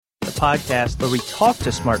podcast where we talk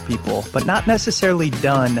to smart people, but not necessarily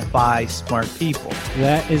done by smart people?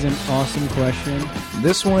 That is an awesome question.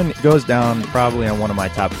 This one goes down probably on one of my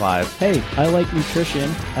top 5. Hey, I like nutrition.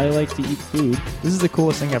 I like to eat food. This is the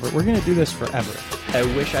coolest thing ever. We're going to do this forever. I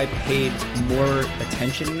wish I paid more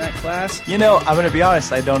attention in that class. You know, I'm going to be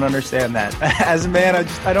honest, I don't understand that. As a man,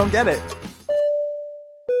 I don't get it.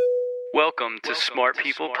 Welcome to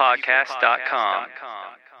smartpeoplepodcast.com.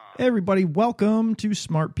 Hey everybody, welcome to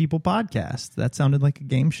Smart People Podcast. That sounded like a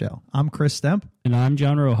game show. I'm Chris Stemp. And I'm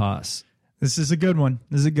John Rojas. This is a good one.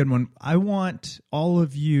 I want all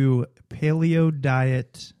of you paleo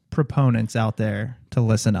diet proponents out there to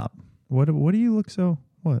listen up. What do you look so...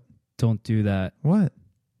 What? Don't do that. What?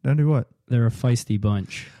 Don't do what? They're a feisty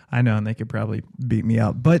bunch. I know, and they could probably beat me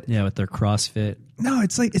up. But yeah, with their CrossFit. No,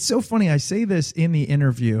 it's so funny. I say this in the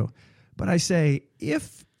interview, but I say,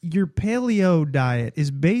 if your paleo diet is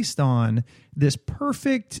based on this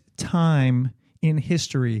perfect time in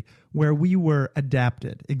history where we were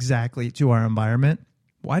adapted exactly to our environment,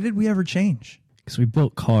 why did we ever change? Because we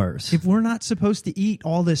built cars. If we're not supposed to eat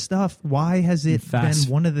all this stuff, why has it been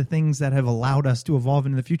one of the things that have allowed us to evolve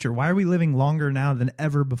into the future? Why are we living longer now than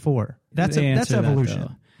ever before? That's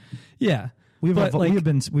evolution. Yeah. We've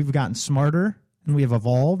gotten smarter, and we have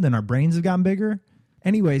evolved, and our brains have gotten bigger.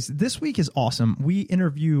 Anyways, this week is awesome. We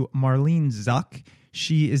interview Marlene Zuk.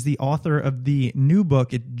 She is the author of the new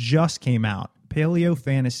book. It just came out, Paleo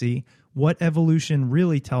Fantasy: What Evolution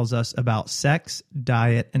Really Tells Us About Sex,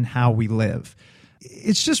 Diet, and How We Live.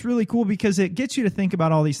 It's just really cool because it gets you to think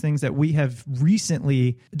about all these things that we have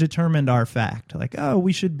recently determined are fact. Like, oh,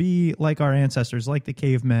 we should be like our ancestors, like the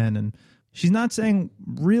cavemen. And she's not saying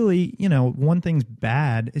really, one thing's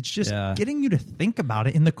bad. It's just getting you to think about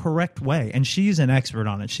it in the correct way. And she's an expert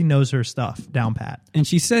on it. She knows her stuff down pat. And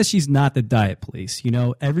she says she's not the diet police.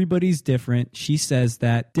 Everybody's different. She says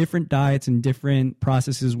that different diets and different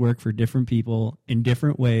processes work for different people in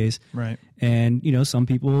different ways. Right. And, some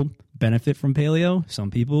people benefit from paleo. Some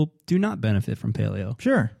people do not benefit from paleo.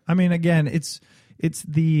 Sure. I mean, again, it's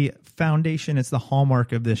the foundation. It's the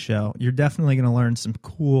hallmark of this show. You're definitely going to learn some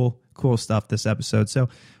cool stuff this episode. So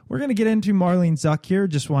we're going to get into Marlene Zuk here.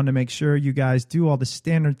 Just wanted to make sure you guys do all the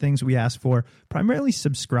standard things we ask for. Primarily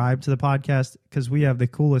subscribe to the podcast because we have the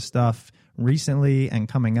coolest stuff recently and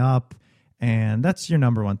coming up. And that's your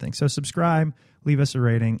number one thing. So subscribe, leave us a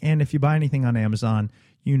rating. And if you buy anything on Amazon,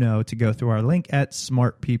 to go through our link at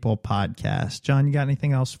Smart People Podcast. John, you got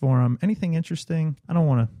anything else for them? Anything interesting? I don't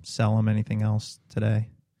want to sell them anything else today.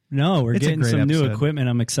 No, we're getting some new equipment.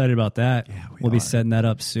 I'm excited about that. Yeah, we'll be setting that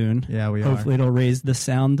up soon. Yeah, we are. Hopefully it'll raise the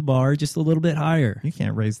sound bar just a little bit higher. You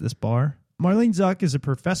can't raise this bar. Marlene Zuk is a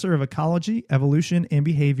professor of ecology, evolution, and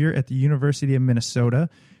behavior at the University of Minnesota.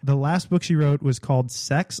 The last book she wrote was called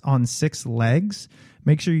Sex on Six Legs.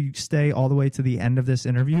 Make sure you stay all the way to the end of this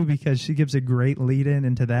interview because she gives a great lead-in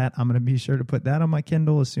into that. I'm going to be sure to put that on my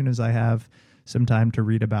Kindle as soon as I have some time to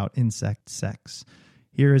read about insect sex.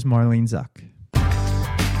 Here is Marlene Zuk.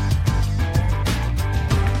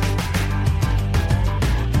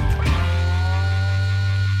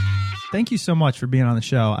 Thank you so much for being on the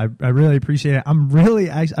show. I really appreciate it. I'm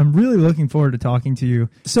really looking forward to talking to you.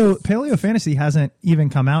 So Paleo Fantasy hasn't even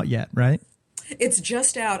come out yet, right? It's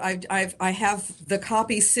just out. I have the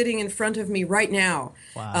copy sitting in front of me right now.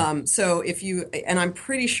 Wow. So and I'm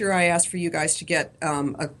pretty sure I asked for you guys to get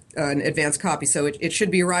an advance copy, so it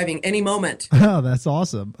should be arriving any moment. Oh, that's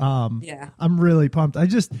awesome. Yeah. I'm really pumped.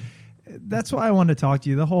 That's why I wanted to talk to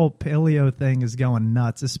you. The whole paleo thing is going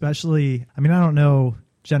nuts, especially, I don't know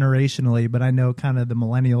generationally, but I know kind of the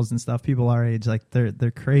millennials and stuff, people our age, like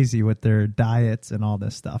they're crazy with their diets and all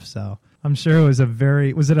this stuff. So I'm sure it was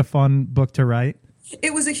was it a fun book to write?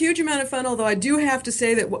 It was a huge amount of fun, although I do have to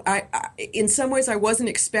say that I in some ways I wasn't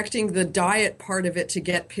expecting the diet part of it to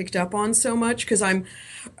get picked up on so much because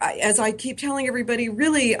as I keep telling everybody,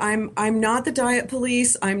 really, I'm not the diet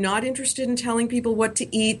police. I'm not interested in telling people what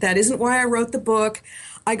to eat. That isn't why I wrote the book.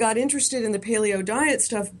 I got interested in the paleo diet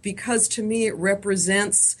stuff because to me it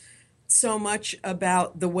represents so much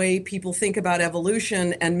about the way people think about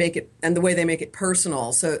evolution and the way they make it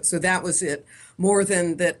personal. So that was it. More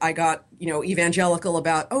than that I got, evangelical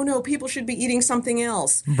about, oh no, people should be eating something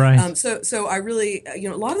else. Right. So I really, a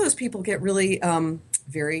lot of those people get really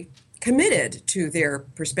very committed to their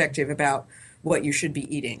perspective about what you should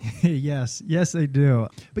be eating. Yes, they do.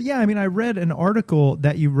 But yeah, I read an article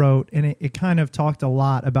that you wrote, and it kind of talked a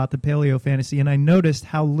lot about the Paleo Fantasy, and I noticed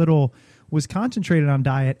how little was concentrated on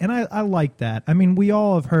diet, and I like that. We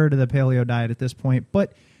all have heard of the paleo diet at this point,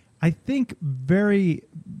 but I think very,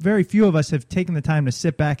 very few of us have taken the time to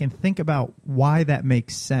sit back and think about why that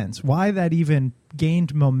makes sense, why that even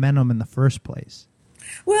gained momentum in the first place.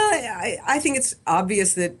 Well, I think it's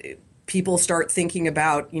obvious that people start thinking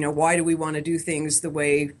about, why do we want to do things the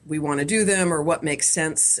way we want to do them, or what makes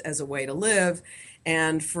sense as a way to live.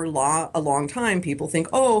 And for a long time, people think,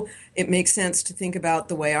 it makes sense to think about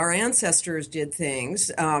the way our ancestors did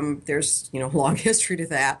things. There's, a long history to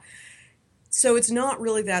that. So it's not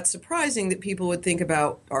really that surprising that people would think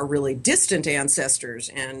about our really distant ancestors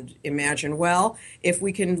and imagine, well, if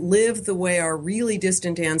we can live the way our really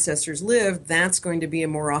distant ancestors lived, that's going to be a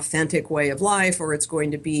more authentic way of life, or it's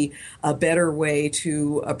going to be a better way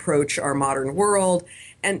to approach our modern world.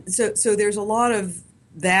 And so there's a lot of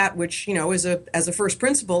that, which, as a first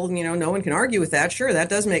principle, no one can argue with that. Sure, that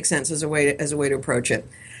does make sense as a way to approach it.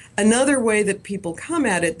 Another way that people come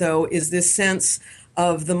at it, though, is this sense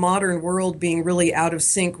of the modern world being really out of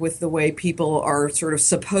sync with the way people are sort of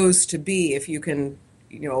supposed to be, if you can,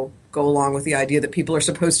 go along with the idea that people are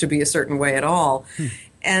supposed to be a certain way at all.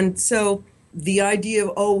 And so the idea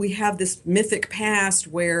of, we have this mythic past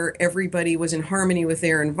where everybody was in harmony with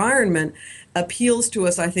their environment appeals to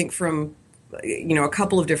us, I think, from, a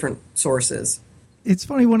couple of different sources. It's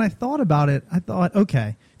funny, when I thought about it, I thought,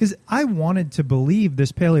 okay, because I wanted to believe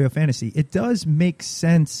this paleo fantasy. It does make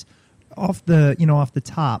sense off the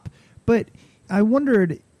top, but I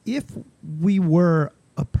wondered if we were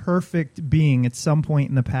a perfect being at some point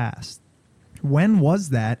in the past. When was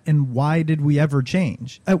that, and why did we ever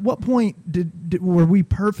change? At what point were we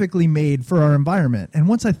perfectly made for our environment? And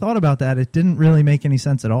once I thought about that, it didn't really make any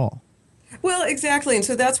sense at all. Well, exactly. And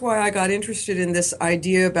so that's why I got interested in this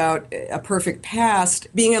idea about a perfect past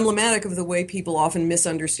being emblematic of the way people often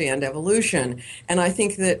misunderstand evolution. And I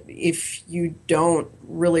think that if you don't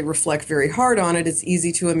really reflect very hard on it, it's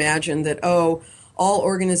easy to imagine that, all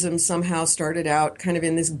organisms somehow started out kind of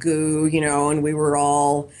in this goo, and we were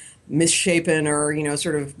all misshapen or,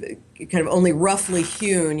 sort of kind of only roughly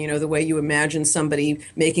hewn, the way you imagine somebody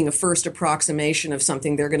making a first approximation of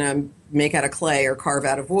something they're going to make out of clay or carve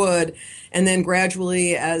out of wood. And then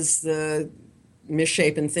gradually, as the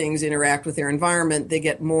misshapen things interact with their environment, they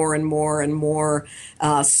get more and more and more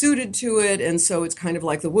suited to it. And so it's kind of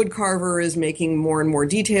like the wood carver is making more and more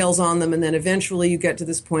details on them. And then eventually you get to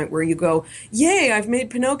this point where you go, yay, I've made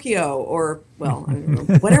Pinocchio, or, well, I don't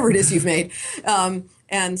know, whatever it is you've made.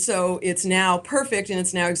 And so it's now perfect, and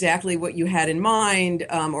it's now exactly what you had in mind,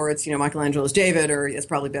 or it's, Michelangelo's David, or it's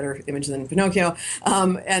probably a better image than Pinocchio.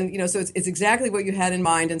 And, so it's exactly what you had in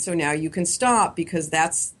mind, and so now you can stop because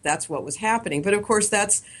that's what was happening. But, of course,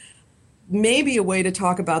 that's maybe a way to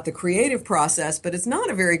talk about the creative process, but it's not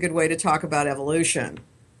a very good way to talk about evolution.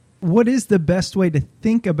 What is the best way to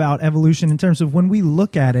think about evolution in terms of when we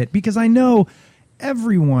look at it? Because I know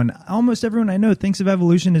almost everyone I know thinks of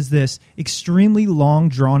evolution as this extremely long,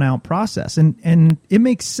 drawn-out process. And it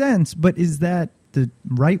makes sense, but is that the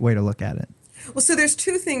right way to look at it? Well, so there's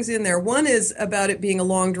two things in there. One is about it being a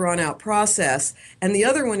long, drawn-out process, and the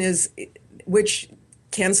other one is, which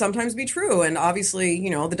can sometimes be true, and obviously,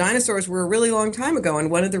 the dinosaurs were a really long time ago,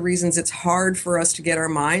 and one of the reasons it's hard for us to get our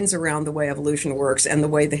minds around the way evolution works and the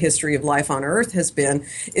way the history of life on Earth has been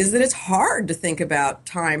is that it's hard to think about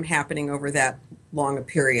time happening over that long a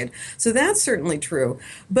period. So that's certainly true.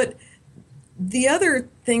 But the other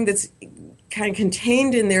thing that's kind of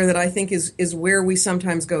contained in there that I think is where we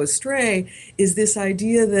sometimes go astray is this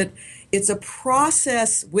idea that it's a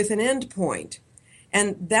process with an end point.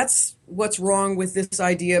 And that's what's wrong with this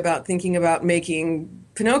idea about thinking about making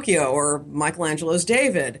Pinocchio or Michelangelo's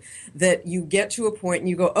David, that you get to a point and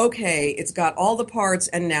you go, okay, it's got all the parts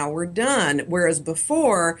and now we're done. Whereas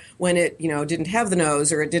before, when it, didn't have the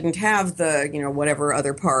nose or it didn't have the, whatever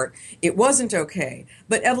other part, it wasn't okay.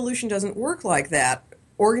 But evolution doesn't work like that.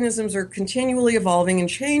 Organisms are continually evolving and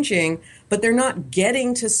changing, but they're not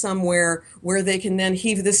getting to somewhere where they can then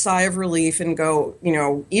heave this sigh of relief and go,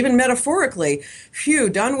 even metaphorically,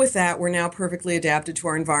 phew, done with that, we're now perfectly adapted to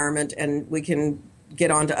our environment and we can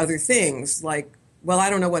get on to other things like, well, I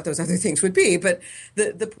don't know what those other things would be, but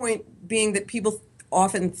the point being that people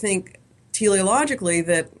often think teleologically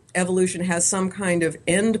that evolution has some kind of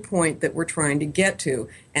end point that we're trying to get to,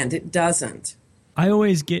 and it doesn't. I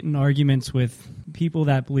always get in arguments with people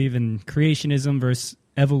that believe in creationism versus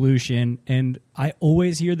evolution, and I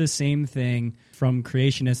always hear the same thing from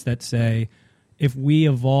creationists that say, if we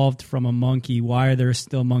evolved from a monkey, why are there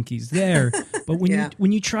still monkeys there? But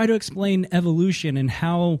when you try to explain evolution and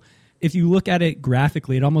how, if you look at it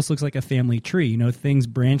graphically, it almost looks like a family tree. Things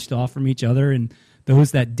branched off from each other, and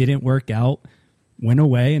those that didn't work out went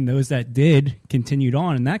away, and those that did continued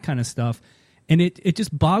on, and that kind of stuff. And it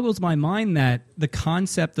just boggles my mind that the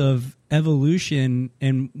concept of evolution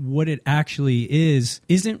and what it actually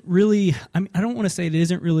isn't really, I mean, I don't want to say it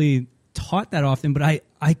isn't really taught that often, but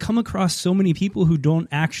I come across so many people who don't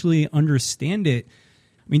actually understand it.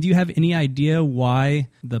 I mean, do you have any idea why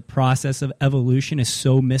the process of evolution is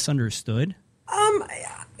so misunderstood?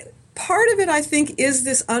 Part of it, I think, is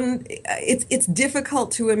this. It's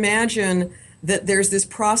difficult to imagine that there's this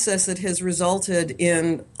process that has resulted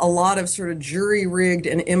in a lot of sort of jury-rigged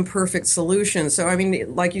and imperfect solutions. So, I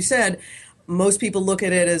mean, like you said, most people look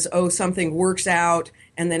at it as, oh, something works out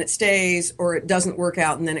and then it stays, or it doesn't work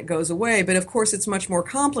out and then it goes away. But of course, it's much more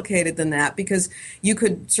complicated than that, because you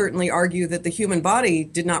could certainly argue that the human body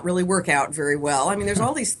did not really work out very well. I mean, there's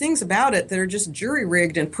all these things about it that are just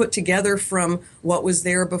jury-rigged and put together from what was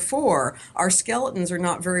there before. Our skeletons are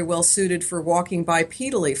not very well suited for walking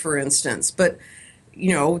bipedally, for instance. But,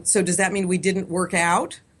 you know, so does that mean we didn't work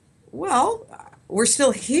out? Well, we're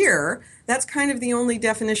still here. That's kind of the only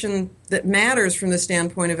definition that matters from the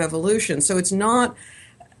standpoint of evolution. So it's not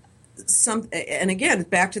and again,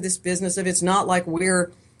 back to this business of, it's not like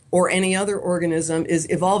we're, or any other organism is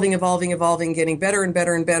evolving, getting better and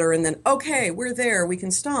better and better, and then, okay, we're there, we can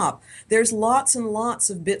stop. There's lots and lots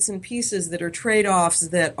of bits and pieces that are trade-offs,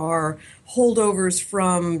 that are holdovers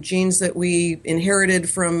from genes that we inherited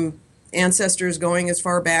from ancestors going as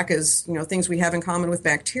far back as, you know, things we have in common with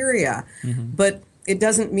bacteria. Mm-hmm. But it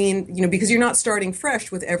doesn't mean, you know, because you're not starting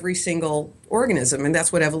fresh with every single organism, and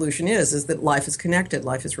that's what evolution is that life is connected,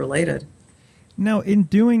 life is related. Now, in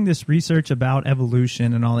doing this research about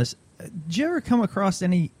evolution and all this, did you ever come across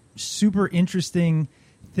any super interesting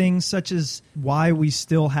things, such as why we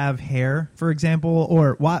still have hair, for example,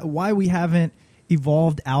 or why we haven't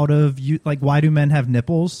evolved out of, like, why do men have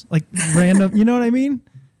nipples? Like, random, you know what I mean?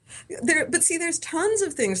 But see, there's tons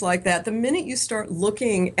of things like that. The minute you start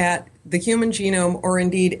looking at the human genome, or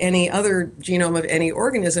indeed any other genome of any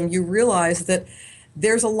organism, you realize that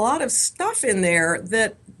there's a lot of stuff in there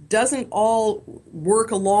that doesn't all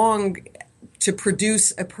work along to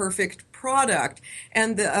produce a perfect product.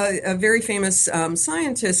 And a very famous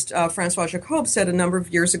scientist, Francois Jacob, said a number of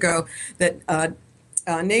years ago that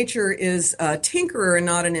nature is a tinkerer and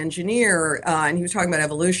not an engineer, and he was talking about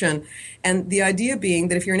evolution. And the idea being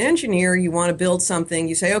that if you're an engineer, you want to build something,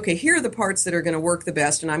 you say, okay, here are the parts that are going to work the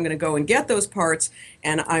best, and I'm going to go and get those parts,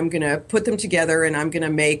 and I'm going to put them together, and I'm going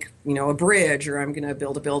to make, you know, a bridge, or I'm going to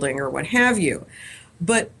build a building, or what have you.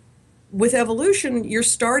 But with evolution, you're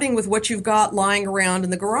starting with what you've got lying around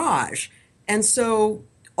in the garage. And so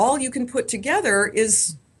all you can put together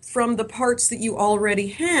is from the parts that you already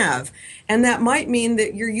have. And that might mean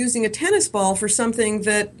that you're using a tennis ball for something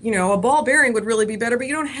that, you know, a ball bearing would really be better, but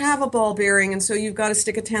you don't have a ball bearing, and so you've got to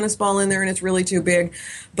stick a tennis ball in there, and it's really too big.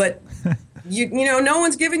 But, you know, no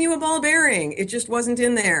one's given you a ball bearing. It just wasn't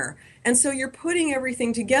in there. And so you're putting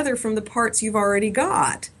everything together from the parts you've already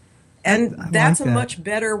got. And that's a much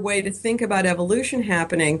better way to think about evolution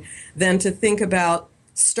happening than to think about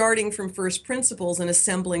starting from first principles and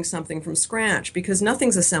assembling something from scratch, because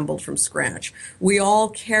nothing's assembled from scratch. We all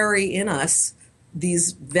carry in us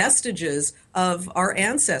these vestiges of our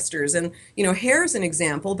ancestors. And, you know, hair's an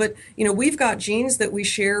example, but, you know, we've got genes that we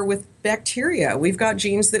share with bacteria. We've got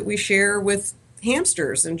genes that we share with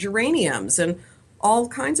hamsters and geraniums and all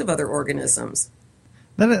kinds of other organisms.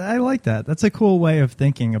 I like that. That's a cool way of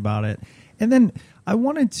thinking about it. And then I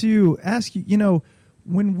wanted to ask you, you know,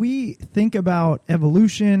 when we think about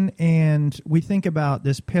evolution and we think about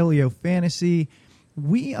this paleo fantasy,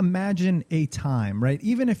 we imagine a time, right?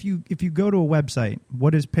 Even if you go to a website,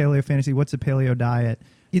 what is paleo fantasy? What's a paleo diet?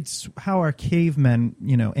 It's how our cavemen,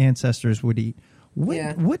 you know, ancestors would eat.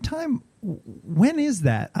 What time? When is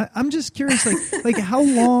that? I'm just curious, like how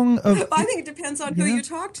long of? I think it depends on who you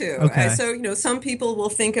talk to. Okay. So, you know, some people will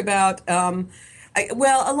think about. A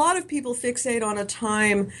lot of people fixate on a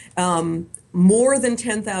time more than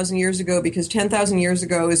 10,000 years ago, because 10,000 years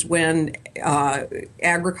ago is when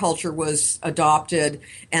agriculture was adopted,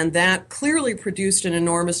 and that clearly produced an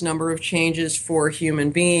enormous number of changes for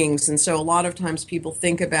human beings. And so a lot of times people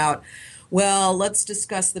think about, well, let's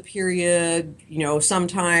discuss the period, you know,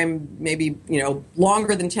 sometime maybe, you know,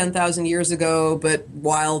 longer than 10,000 years ago, but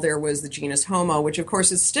while there was the genus Homo, which of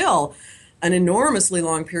course is still an enormously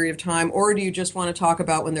long period of time, or do you just want to talk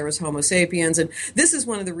about when there was Homo sapiens? And this is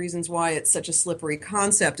one of the reasons why it's such a slippery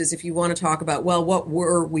concept, is if you want to talk about, well, what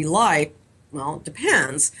were we like? Well, it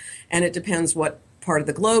depends. And it depends what part of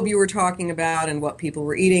the globe you were talking about and what people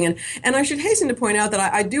were eating. And I should hasten to point out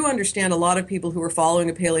that I do understand a lot of people who are following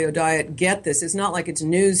a paleo diet get this. It's not like it's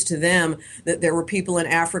news to them that there were people in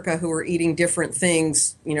Africa who were eating different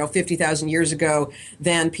things, 50,000 years ago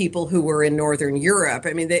than people who were in Northern Europe.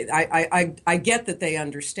 I mean, I get that they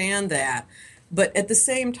understand that. But at the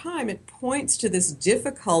same time, it points to this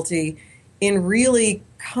difficulty in really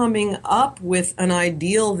coming up with an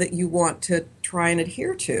ideal that you want to try and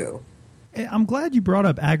adhere to. I'm glad you brought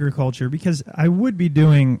up agriculture, because I would be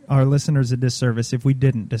doing our listeners a disservice if we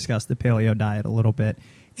didn't discuss the paleo diet a little bit.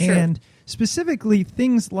 Sure. And specifically,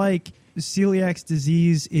 things like celiac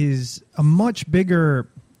disease is a much bigger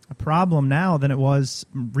problem now than it was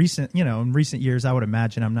in recent years. I would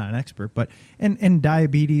imagine, I'm not an expert, but and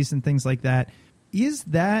diabetes and things like that. Is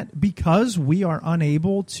that because we are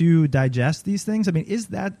unable to digest these things? I mean, is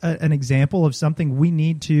that an example of something we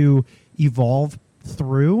need to evolve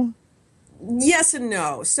through? Yes and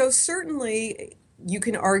no. So certainly you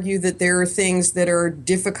can argue that there are things that are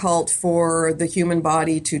difficult for the human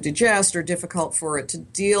body to digest or difficult for it to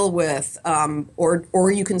deal with,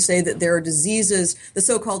 or you can say that there are diseases, the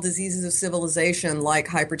so-called diseases of civilization, like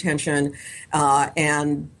hypertension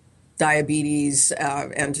and diabetes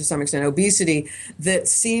and to some extent obesity, that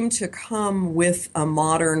seem to come with a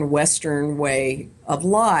modern Western way of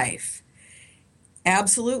life.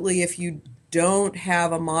 Absolutely, if you don't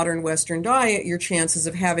have a modern Western diet, your chances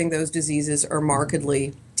of having those diseases are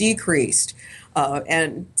markedly decreased.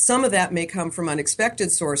 And some of that may come from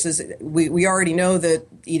unexpected sources. We already know that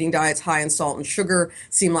eating diets high in salt and sugar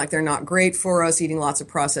seem like they're not great for us. Eating lots of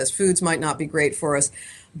processed foods might not be great for us.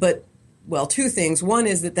 But, well, two things. One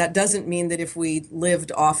is that doesn't mean that if we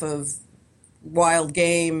lived off of wild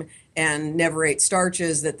game and never ate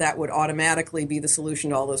starches, that would automatically be the solution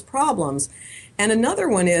to all those problems. And another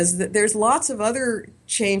one is that there's lots of other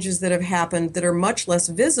changes that have happened that are much less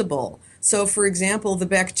visible. So, for example, the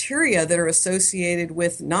bacteria that are associated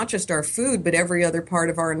with not just our food, but every other part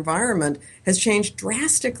of our environment has changed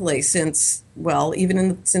drastically since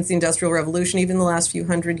the Industrial Revolution, even the last few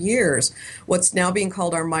hundred years. What's now being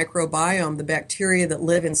called our microbiome, the bacteria that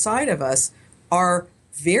live inside of us, are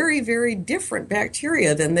very, very different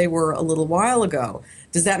bacteria than they were a little while ago.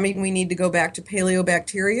 Does that mean we need to go back to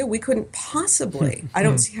paleobacteria? We couldn't possibly. I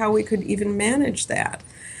don't see how we could even manage that.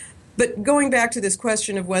 But going back to this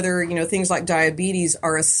question of whether, things like diabetes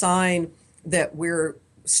are a sign that we're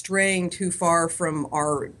straying too far from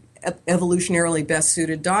our evolutionarily best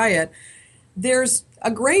suited diet, there's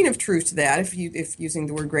a grain of truth to that, if using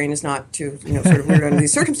the word grain is not too sort of weird under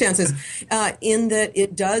these circumstances, in that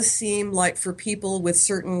it does seem like for people with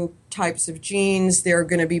certain types of genes, they're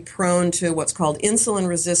going to be prone to what's called insulin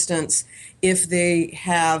resistance if they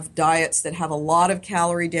have diets that have a lot of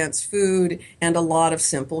calorie-dense food and a lot of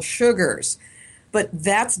simple sugars. But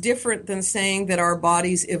that's different than saying that our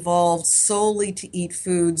bodies evolved solely to eat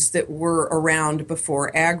foods that were around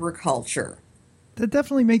before agriculture. That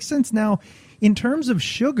definitely makes sense. Now, in terms of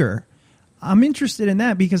sugar, I'm interested in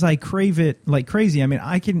that because I crave it like crazy. I mean,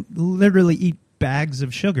 I can literally eat bags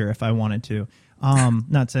of sugar if I wanted to.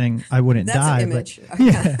 Not saying I wouldn't die. That's an image.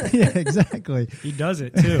 But yeah, exactly. He does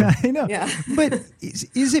it too. I know. Yeah. But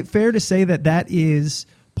is it fair to say that is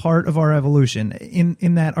part of our evolution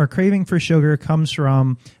in that our craving for sugar comes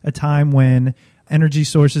from a time when energy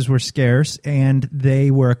sources were scarce and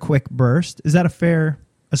they were a quick burst? Is that a fair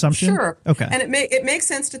assumption? Sure. Okay. And it makes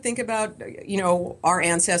sense to think about, our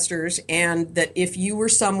ancestors, and that if you were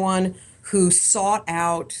someone who sought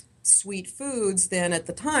out sweet foods, then at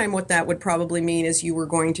the time what that would probably mean is you were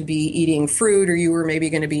going to be eating fruit, or you were maybe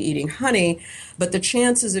going to be eating honey, but the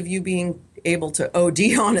chances of you being able to OD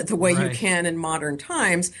on it the way you can in modern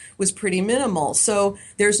times was pretty minimal. So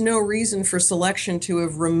there's no reason for selection to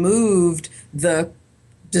have removed the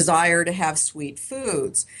desire to have sweet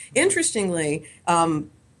foods. Interestingly,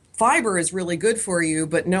 fiber is really good for you,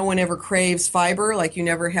 but no one ever craves fiber. Like, you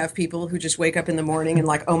never have people who just wake up in the morning and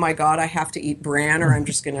like, oh my God, I have to eat bran or I'm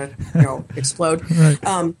just going to, explode.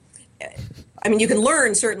 Right. I mean, you can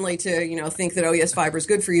learn certainly to, think that, oh yes, fiber is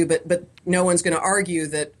good for you, but no one's going to argue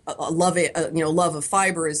that love of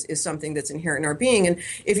fiber is something that's inherent in our being. And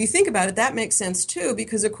if you think about it, that makes sense too,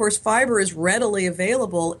 because of course fiber is readily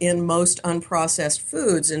available in most unprocessed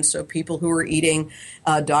foods. And so people who are eating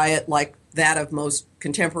a diet like that of most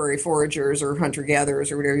contemporary foragers or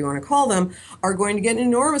hunter-gatherers or whatever you want to call them are going to get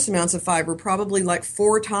enormous amounts of fiber, probably like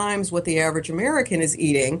 4 times what the average American is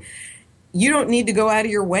eating. You don't need to go out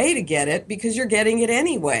of your way to get it because you're getting it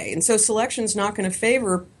anyway. And so selection's not going to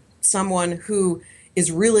favor someone who is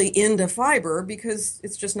really into fiber because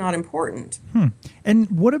it's just not important. And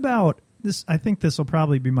what about I think this will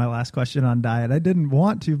probably be my last question on diet. I didn't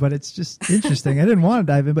want to, but it's just interesting. I didn't want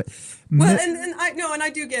to dive in, but well, and I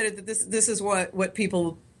do get it that this is what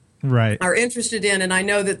people right are interested in, and I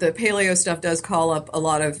know that the paleo stuff does call up a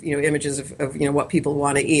lot of images of what people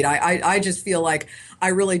want to eat. I just feel like I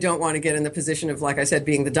really don't want to get in the position of, like I said,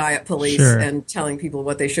 being the diet police Sure. and telling people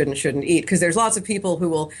what they should and shouldn't eat, because there's lots of people who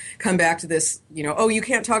will come back to this, oh, you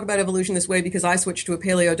can't talk about evolution this way because I switched to a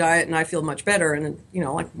paleo diet and I feel much better, and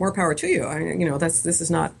like, more power to you. This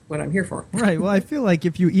is not what I'm here for. Right. Well, I feel like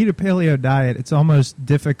if you eat a paleo diet, it's almost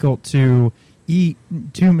difficult to eat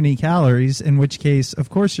too many calories, in which case, of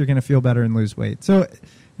course, you're going to feel better and lose weight. So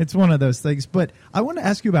it's one of those things. But I want to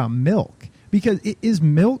ask you about milk, because is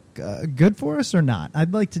milk good for us or not?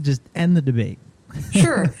 I'd like to just end the debate.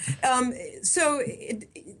 Sure.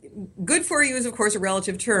 Good for you is, of course, a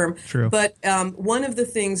relative term. True. But one of the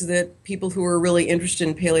things that people who are really interested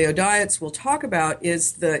in paleo diets will talk about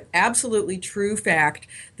is the absolutely true fact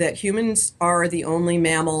that humans are the only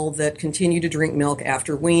mammal that continue to drink milk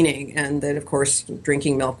after weaning, and that, of course,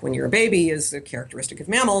 drinking milk when you're a baby is a characteristic of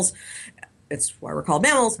mammals. It's why we're called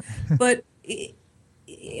mammals. But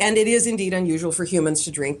and it is indeed unusual for humans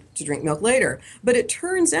to drink milk later. But it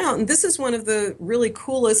turns out, and this is one of the really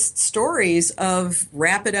coolest stories of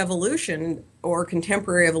rapid evolution, or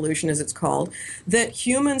contemporary evolution as it's called, that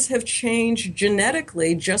humans have changed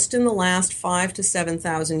genetically just in the last 5,000 to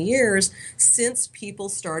 7,000 years since people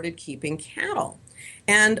started keeping cattle.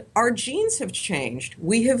 And our genes have changed.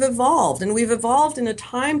 We have evolved, and we've evolved in a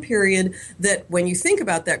time period that, when you think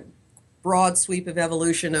about that broad sweep of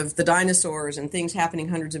evolution of the dinosaurs and things happening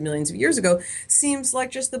hundreds of millions of years ago, seems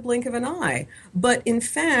like just the blink of an eye. But in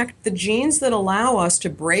fact, the genes that allow us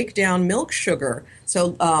to break down milk sugar,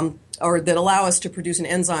 or that allow us to produce an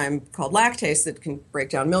enzyme called lactase that can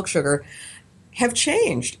break down milk sugar, have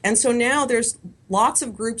changed. And so now there's lots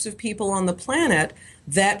of groups of people on the planet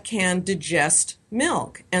that can digest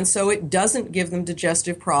milk. And so it doesn't give them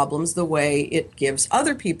digestive problems the way it gives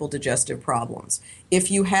other people digestive problems. If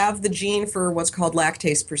you have the gene for what's called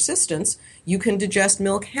lactase persistence, you can digest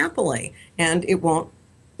milk happily, and it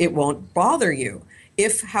won't bother you.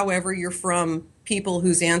 If, however, you're from people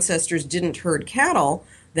whose ancestors didn't herd cattle,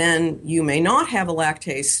 then you may not have a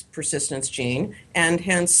lactase persistence gene, and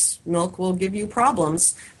hence milk will give you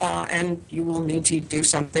problems, and you will need to do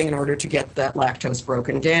something in order to get that lactose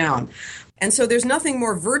broken down. And so there's nothing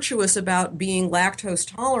more virtuous about being lactose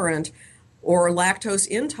tolerant or lactose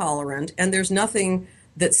intolerant, and there's nothing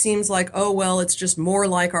that seems like, oh, well, it's just more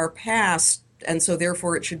like our past, and so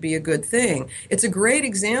therefore it should be a good thing. It's a great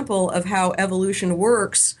example of how evolution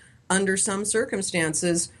works under some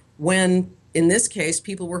circumstances when, in this case,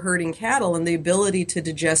 people were herding cattle, and the ability to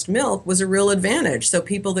digest milk was a real advantage. So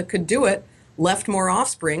people that could do it left more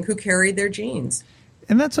offspring who carried their genes.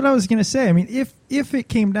 And that's what I was going to say. I mean, if it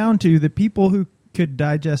came down to the people who could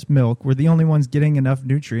digest milk were the only ones getting enough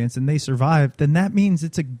nutrients and they survived, then that means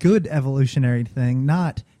it's a good evolutionary thing,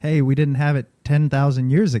 not, hey, we didn't have it 10,000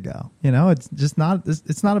 years ago. It's just not,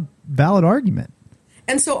 it's not a valid argument.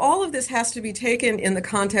 And so all of this has to be taken in the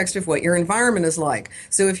context of what your environment is like.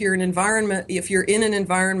 So if you're in an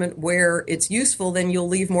environment where it's useful, then you'll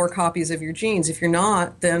leave more copies of your genes. If you're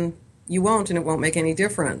not, then you won't, and it won't make any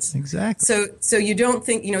difference. Exactly. So you don't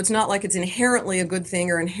think, it's not like it's inherently a good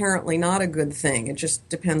thing or inherently not a good thing. It just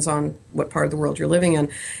depends on what part of the world you're living in.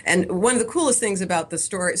 And one of the coolest things about the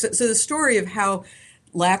story, so the story of how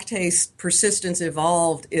lactase persistence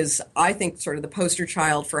evolved is, I think, sort of the poster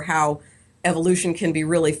child for how evolution can be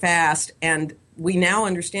really fast, and we now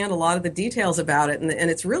understand a lot of the details about it, and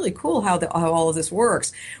it's really cool how all of this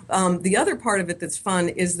works. The other part of it that's fun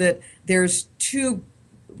is that there's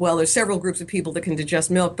there's several groups of people that can digest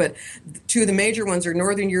milk, but two of the major ones are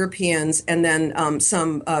Northern Europeans and then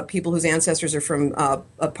some people whose ancestors are from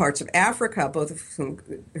parts of Africa, both of whom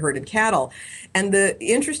herded cattle. And the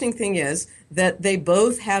interesting thing is that they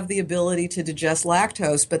both have the ability to digest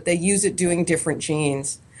lactose, but they use it doing different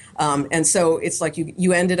genes. And so it's like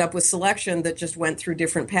you ended up with selection that just went through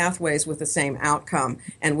different pathways with the same outcome.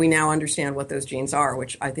 And we now understand what those genes are,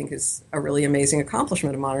 which I think is a really amazing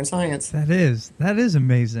accomplishment of modern science. That is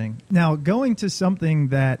amazing. Now, going to something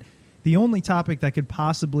that the only topic that could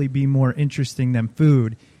possibly be more interesting than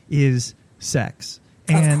food is sex.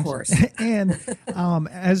 Of course. And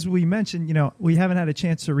as we mentioned, we haven't had a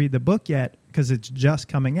chance to read the book yet because it's just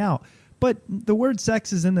coming out. But the word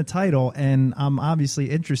sex is in the title, and I'm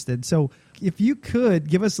obviously interested. So if you could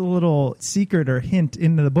give us a little secret or hint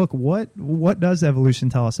into the book, what does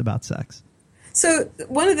evolution tell us about sex? So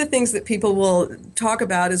one of the things that people will talk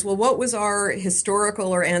about is, well, what was our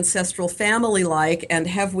historical or ancestral family like, and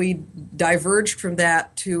have we diverged from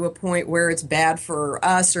that to a point where it's bad for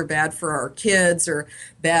us or bad for our kids or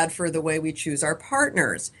bad for the way we choose our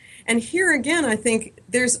partners. And here again, I think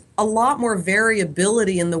there's a lot more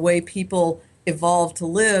variability in the way people evolved to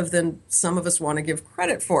live than some of us want to give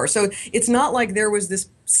credit for. So it's not like there was this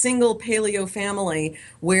single paleo family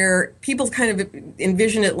where people kind of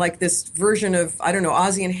envision it like this version of, I don't know,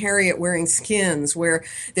 Ozzie and Harriet wearing skins, where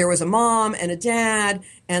there was a mom and a dad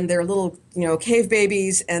and their little, cave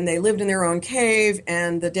babies, and they lived in their own cave,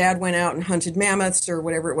 and the dad went out and hunted mammoths or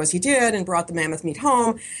whatever it was he did and brought the mammoth meat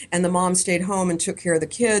home, and the mom stayed home and took care of the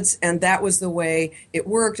kids, and that was the way it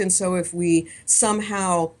worked. And so if we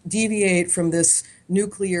somehow deviate from this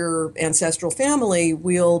nuclear ancestral family,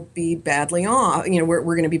 we'll be badly off. We're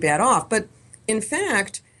going to be bad off. But in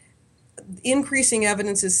fact, increasing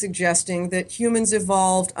evidence is suggesting that humans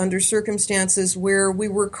evolved under circumstances where we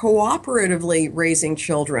were cooperatively raising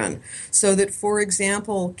children. So that, for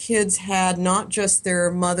example, kids had not just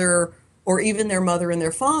their mother or even their mother and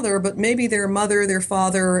their father, but maybe their mother, their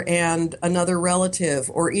father, and another relative,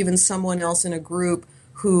 or even someone else in a group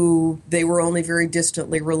who they were only very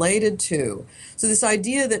distantly related to. So this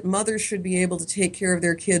idea that mothers should be able to take care of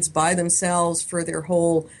their kids by themselves for their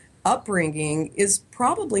whole upbringing is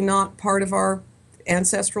probably not part of our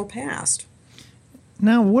ancestral past.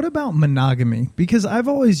 Now, what about monogamy? Because I've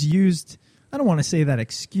always used, I don't want to say that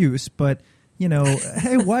excuse, but,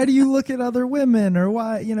 hey, why do you look at other women, or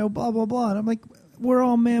why, blah, blah, blah. And I'm like, we're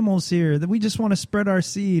all mammals here, that we just want to spread our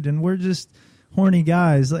seed, and we're just horny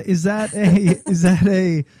guys. Is that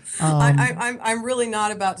a I'm really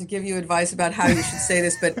not about to give you advice about how you should say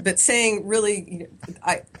this, but saying really,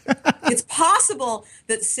 it's possible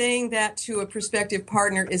that saying that to a prospective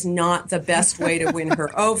partner is not the best way to win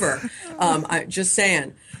her over. I'm just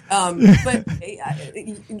saying. But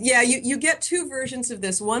yeah, you get two versions of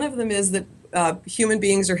this. One of them is that human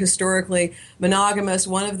beings are historically monogamous.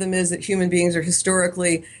 One of them is that human beings are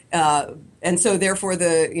historically, and so therefore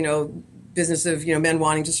the business of men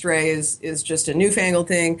wanting to stray is just a newfangled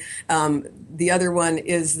thing. The other one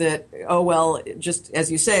is that, just as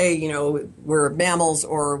you say, we're mammals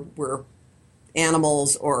or we're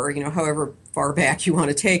animals, or however far back you want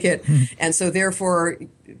to take it, and so therefore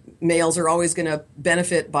males are always going to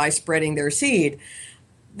benefit by spreading their seed.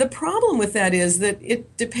 The problem with that is that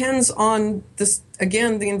it depends on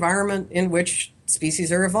the environment in which species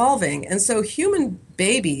are evolving, and so human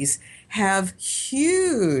babies have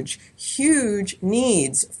huge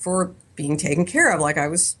needs for being taken care of, like I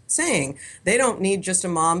was saying. They don't need just a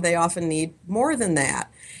mom, they often need more than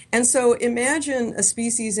that. And so imagine a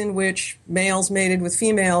species in which males mated with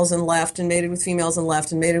females and left, and mated with females and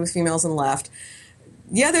left, and mated with females and left.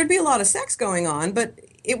 Yeah, there'd be a lot of sex going on, but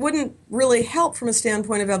it wouldn't really help from a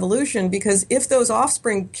standpoint of evolution, because if those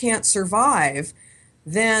offspring can't survive,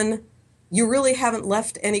 then you really haven't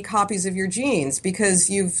left any copies of your genes, because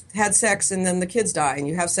you've had sex and then the kids die, and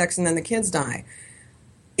you have sex and then the kids die.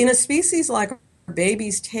 In a species like our,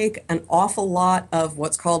 babies take an awful lot of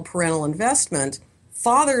what's called parental investment.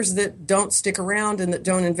 Fathers that don't stick around and that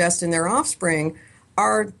don't invest in their offspring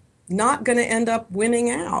are not going to end up winning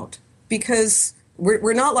out, because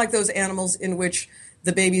we're not like those animals in which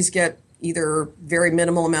the babies get either very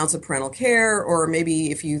minimal amounts of parental care, or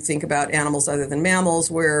maybe if you think about animals other than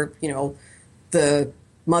mammals where, the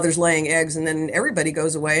mother's laying eggs and then everybody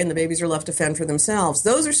goes away and the babies are left to fend for themselves.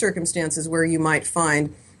 Those are circumstances where you might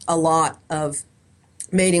find a lot of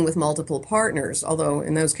mating with multiple partners, although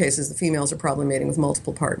in those cases the females are probably mating with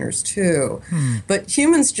multiple partners too. But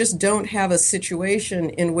humans just don't have a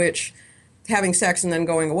situation in which having sex and then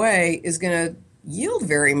going away is going to yield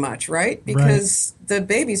very much, right? Because the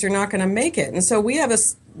babies are not going to make it. And so we have a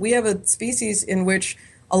species in which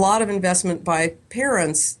a lot of investment by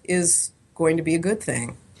parents is going to be a good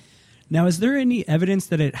thing. Now, is there any evidence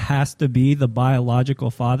that it has to be the biological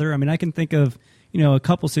father? I mean, I can think of, a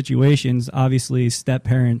couple situations, obviously step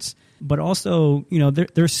parents, but also,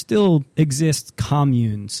 there still exist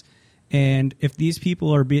communes. And if these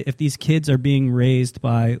if these kids are being raised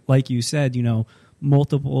by, like you said,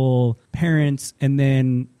 multiple parents and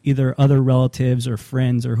then either other relatives or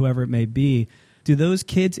friends or whoever it may be, do those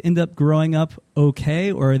kids end up growing up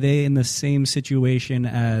okay, or are they in the same situation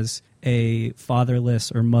as a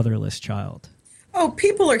fatherless or motherless child? Oh,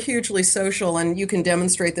 people are hugely social, and you can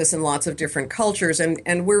demonstrate this in lots of different cultures,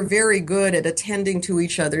 and we're very good at attending to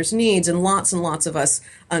each other's needs, and lots of us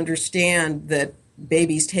understand that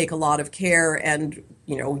babies take a lot of care, and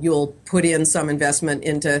you'll put in some investment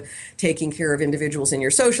into taking care of individuals in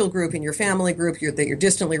your social group, in your family group that you're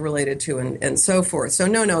distantly related to, and so forth. So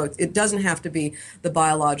no, it doesn't have to be the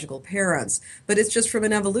biological parents. But it's just from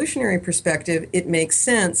an evolutionary perspective, it makes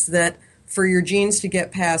sense that for your genes to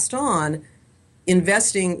get passed on,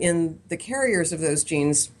 investing in the carriers of those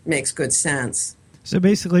genes makes good sense. So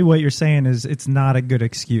basically what you're saying is it's not a good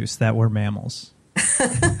excuse that we're mammals.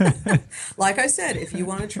 Like I said, if you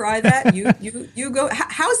want to try that, you go.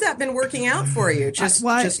 How's that been working out for you? Just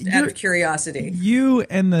out of curiosity. You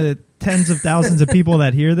and the tens of thousands of people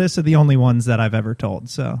that hear this are the only ones that I've ever told.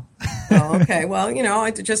 So, oh, okay. Well, I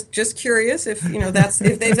just curious if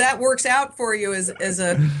if that works out for you as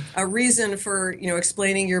a reason for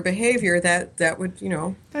explaining your behavior. That would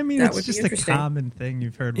I mean, that it's just a common thing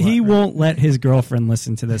you've heard. He won't let his girlfriend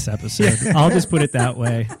listen to this episode. I'll just put it that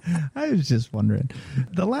way. I was just wondering.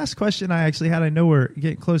 The last question I actually had, I know we're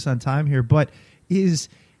getting close on time here, but is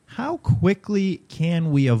how quickly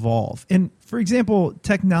can we evolve? And for example,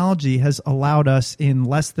 technology has allowed us in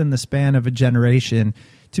less than the span of a generation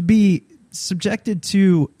to be subjected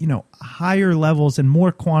to, higher levels and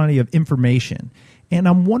more quantity of information. And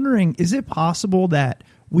I'm wondering, is it possible that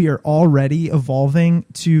we are already evolving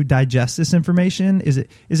to digest this information? Is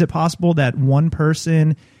it possible that one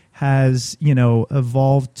person has,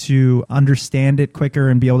 evolved to understand it quicker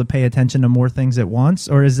and be able to pay attention to more things at once?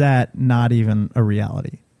 Or is that not even a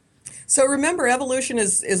reality? So remember, evolution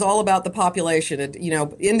is all about the population.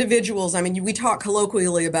 Individuals. I mean, we talk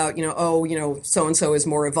colloquially about so and so is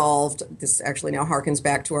more evolved. This actually now harkens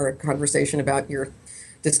back to our conversation about your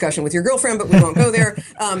discussion with your girlfriend, but we won't go there.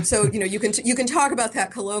 So you can talk about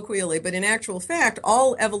that colloquially, but in actual fact,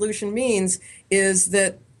 all evolution means is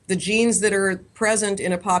that the genes that are present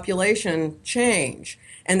in a population change.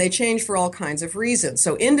 And they change for all kinds of reasons.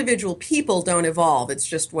 So individual people don't evolve. It's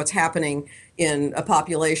just what's happening in a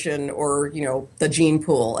population or, the gene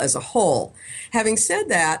pool as a whole. Having said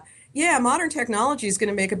that, modern technology is going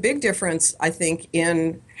to make a big difference, I think,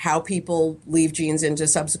 in how people leave genes into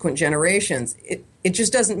subsequent generations. It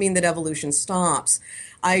just doesn't mean that evolution stops.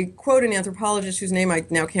 I quote an anthropologist whose name I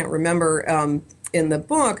now can't remember in the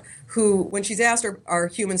book, who, when she's asked, are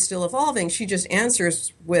humans still evolving, she just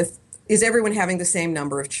answers with, is everyone having the same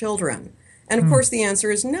number of children? And of course, the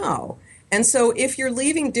answer is no. And so, if you're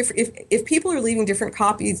leaving if people are leaving different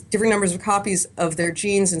numbers of copies of their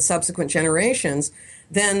genes in subsequent generations,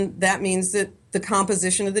 then that means that the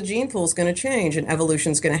composition of the gene pool is going to change and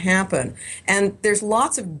evolution is going to happen. And there's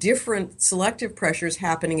lots of different selective pressures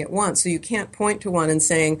happening at once. So you can't point to one and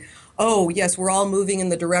saying, oh, yes, we're all moving in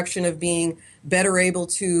the direction of being better able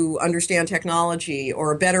to understand technology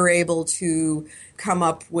or better able to come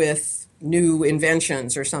up with new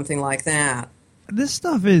inventions or something like that. This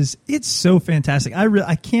stuff it's so fantastic.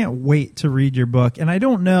 I can't wait to read your book. And I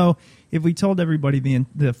don't know if we told everybody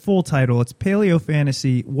the full title. It's Paleo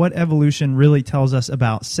Fantasy: What Evolution Really Tells Us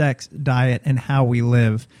About Sex, Diet, and How We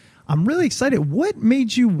Live. I'm really excited. What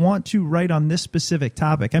made you want to write on this specific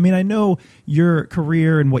topic? I mean, I know your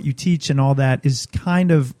career and what you teach and all that is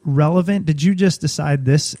kind of relevant. Did you just decide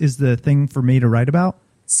this is the thing for me to write about?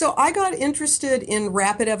 So I got interested in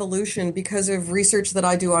rapid evolution because of research that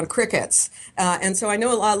I do on crickets. And so I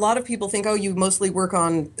know a lot of people think, oh, you mostly work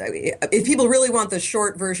on, if people really want the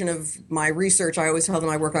short version of my research, I always tell them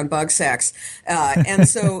I work on bug sex. And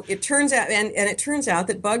so it turns out, and it turns out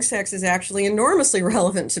that bug sex is actually enormously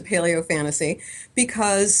relevant to paleo fantasy,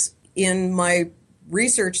 because in my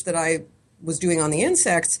research that I was doing on the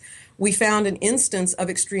insects, we found an instance of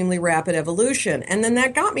extremely rapid evolution. And then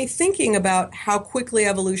that got me thinking about how quickly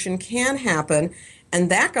evolution can happen. And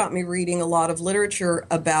that got me reading a lot of literature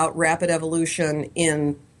about rapid evolution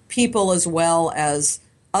in people as well as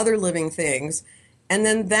other living things. And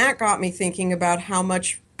then that got me thinking about how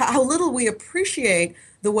little we appreciate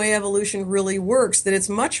the way evolution really works, that it's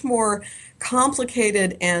much more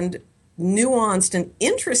complicated and nuanced and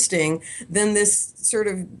interesting than this sort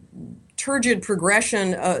of turgid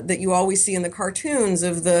progression that you always see in the cartoons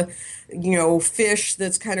of the, fish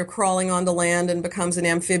that's kind of crawling onto land and becomes an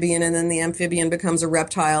amphibian, and then the amphibian becomes a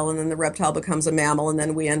reptile, and then the reptile becomes a mammal, and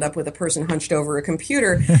then we end up with a person hunched over a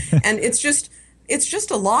computer. And it's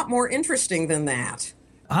just a lot more interesting than that.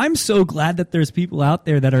 I'm so glad that there's people out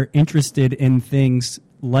there that are interested in things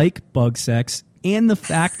like bug sex and the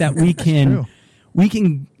fact that we can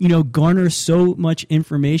garner so much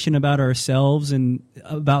information about ourselves and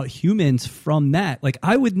about humans from that. Like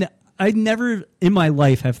I'd never in my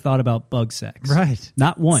life have thought about bug sex. Right.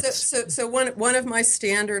 Not once. So one of my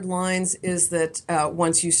standard lines is that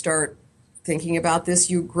once you start thinking about this,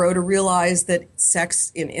 you grow to realize that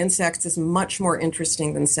sex in insects is much more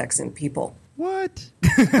interesting than sex in people. What?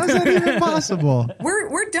 How's that even possible?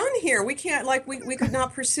 We're done here. We can't we could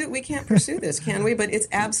not pursue. We can't pursue this, can we? But it's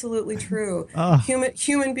absolutely true.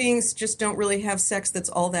 Human beings just don't really have sex that's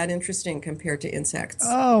all that interesting compared to insects.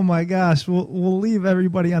 Oh my gosh, we'll leave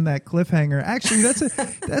everybody on that cliffhanger. Actually,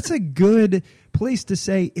 that's a good place to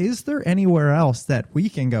say, is there anywhere else that we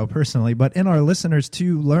can go personally, but in our listeners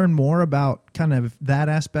to learn more about kind of that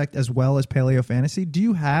aspect as well as paleo fantasy? Do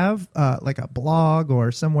you have like a blog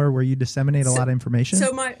or somewhere where you disseminate a lot of information?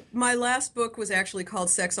 So my last book was actually called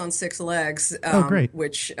Sex on Six Legs, great.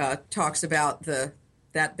 which talks about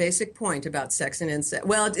that basic point about sex and insects.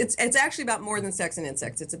 Well, it's actually about more than sex and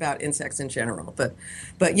insects. It's about insects in general.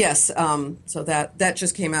 But yes, so that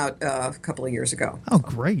just came out a couple of years ago. Oh,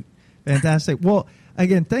 great. Fantastic. Well,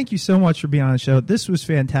 again, thank you so much for being on the show. This was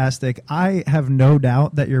fantastic. I have no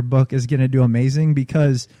doubt that your book is going to do amazing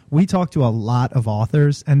because we talk to a lot of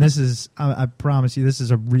authors, and this is, I promise you, this is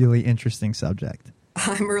a really interesting subject.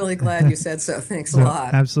 I'm really glad you said so. Thanks a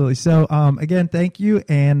lot. Absolutely. So, again, thank you,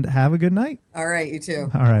 and have a good night. All right, you too.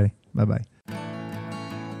 All right. Bye-bye.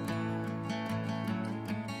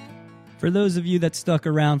 For those of you that stuck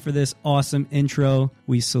around for this awesome intro,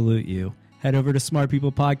 we salute you. Head over to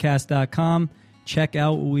smartpeoplepodcast.com. Check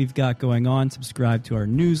out what we've got going on. Subscribe to our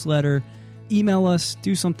newsletter. Email us.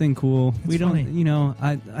 Do something cool. We don't,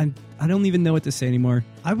 I don't even know what to say anymore.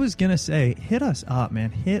 I was going to say, hit us up, man.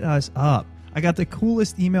 Hit us up. I got the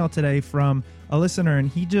coolest email today from a listener, and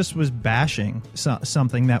he just was bashing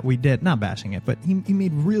something that we did. Not bashing it, but he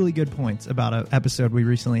made really good points about an episode we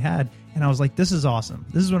recently had. And I was like, this is awesome.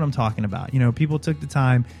 This is what I'm talking about. People took the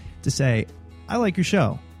time to say, I like your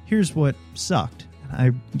show. Here's what sucked. And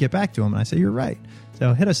I get back to him and I say, you're right.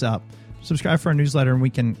 So hit us up, subscribe for our newsletter, and we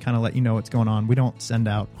can kind of let you know what's going on. We don't send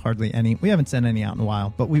out hardly any. We haven't sent any out in a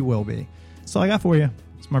while, but we will be. That's all I got for you.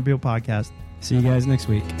 Smart People Podcast. See you guys next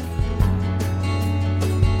week.